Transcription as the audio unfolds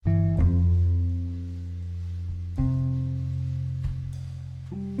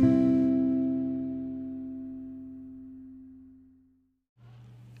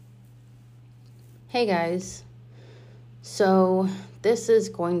Hey guys, so this is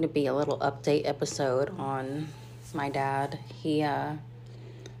going to be a little update episode on my dad. He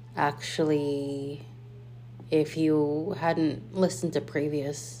actually, if you hadn't listened to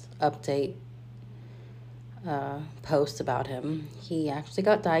previous update posts about him, he actually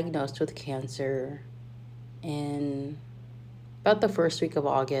got diagnosed with cancer in about the first week of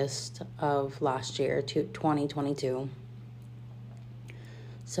August of last year, 2022.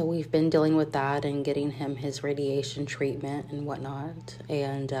 So we've been dealing with that and getting him his radiation treatment and whatnot.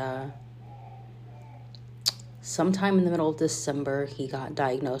 And sometime in the middle of December, he got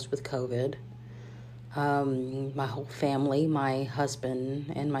diagnosed with COVID. My whole family, my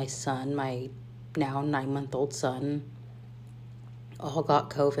husband and my son, my now 9-month-old son, all got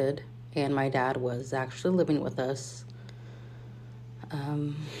COVID. And my dad was actually living with us,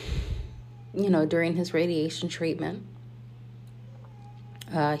 during his radiation treatment.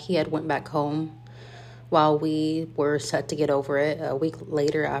 He had went back home while we were set to get over it. A week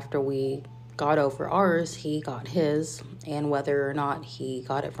later, after we got over ours, he got his. And whether or not he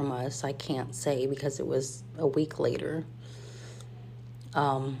got it from us, I can't say because it was a week later.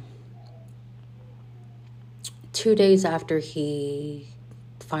 2 days after he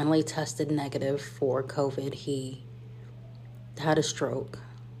finally tested negative for COVID, he had a stroke.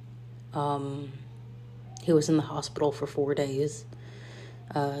 He was in the hospital for 4 days.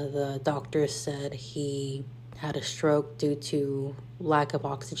 The doctor said he had a stroke due to lack of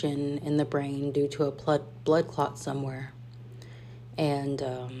oxygen in the brain due to a blood clot somewhere. And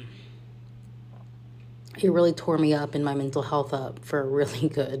it really tore me up and my mental health up for really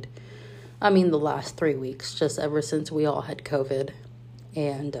good. The last 3 weeks, just ever since we all had COVID.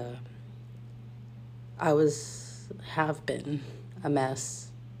 And have been a mess.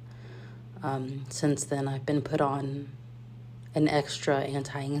 Since then, I've been put on an extra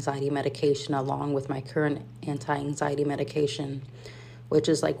anti-anxiety medication along with my current anti-anxiety medication, which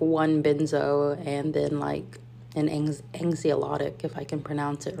is like one benzo and then like an anxiolytic, if I can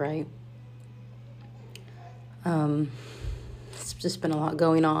pronounce it right. It's just been a lot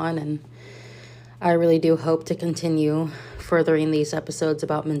going on, and I really do hope to continue furthering these episodes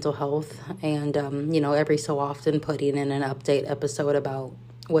about mental health and, every so often putting in an update episode about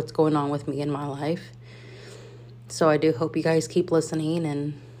what's going on with me in my life. So I do hope you guys keep listening,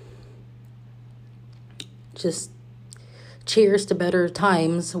 and just cheers to better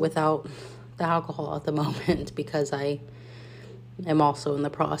times without the alcohol at the moment, because I am also in the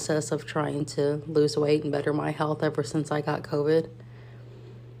process of trying to lose weight and better my health ever since I got COVID.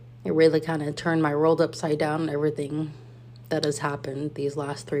 It really kind of turned my world upside down and everything that has happened these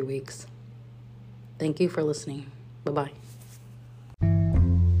last 3 weeks. Thank you for listening. Bye-bye.